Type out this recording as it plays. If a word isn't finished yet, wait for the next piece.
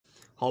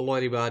Hello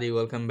everybody,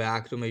 welcome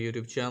back to my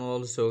YouTube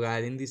channel. So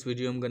guys, in this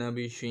video I'm gonna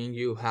be showing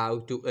you how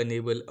to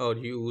enable or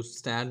use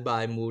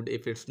standby mode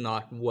if it's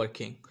not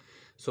working.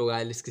 So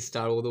guys, let's get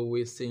started without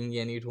wasting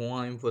any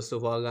time. First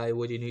of all guys,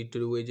 what you need to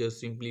do is just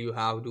simply you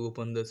have to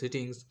open the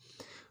settings.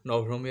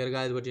 Now from here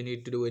guys, what you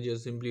need to do is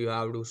just simply you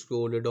have to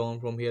scroll it down.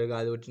 From here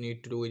guys, what you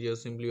need to do is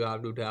just simply you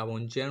have to tap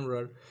on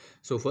general.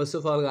 So first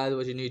of all guys,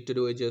 what you need to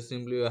do is just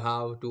simply you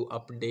have to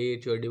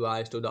update your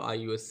device to the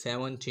iOS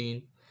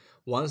 17.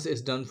 Once it's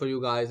done for you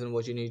guys, and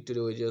what you need to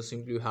do is just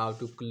simply you have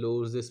to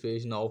close this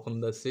page. Now from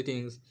the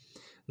settings,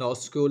 now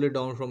scroll it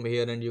down from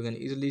here and you can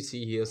easily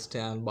see here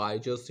standby.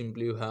 Just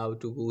simply you have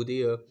to go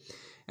there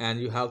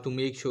and you have to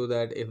make sure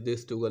that if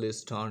this toggle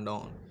is turned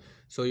on,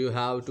 so you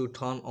have to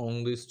turn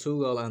on this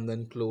toggle and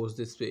then close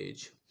this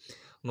page.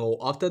 Now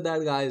after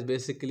that guys,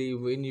 basically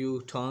when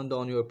you turned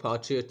on your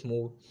portrait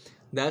mode,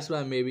 that's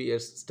why maybe your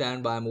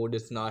standby mode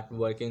is not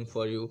working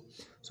for you.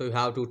 So you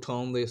have to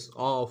turn this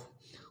off.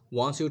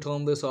 Once you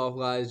turn this off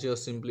guys,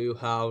 just simply you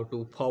have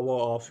to power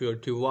off your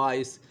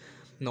device.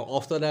 Now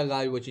after that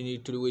guys, what you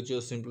need to do is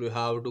just simply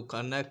have to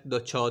connect the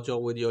charger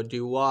with your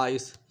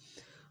device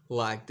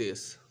like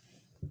this.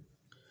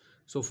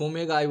 So for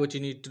me guys, what you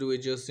need to do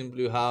is just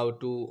simply have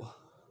to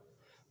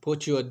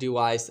put your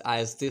device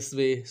as this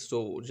way.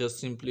 So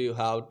just simply you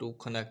have to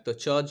connect the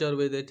charger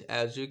with it.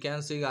 As you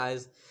can see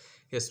guys,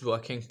 it's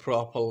working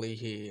properly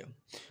here.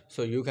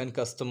 So you can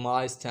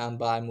customize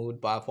standby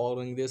mode by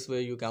following this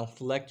way. You can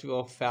select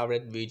your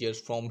favorite widgets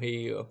from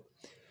here.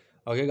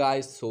 Okay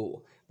guys,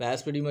 so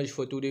that's pretty much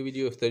for today's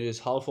video. If that is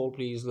helpful,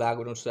 please like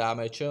and subscribe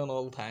my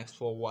channel. Thanks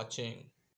for watching.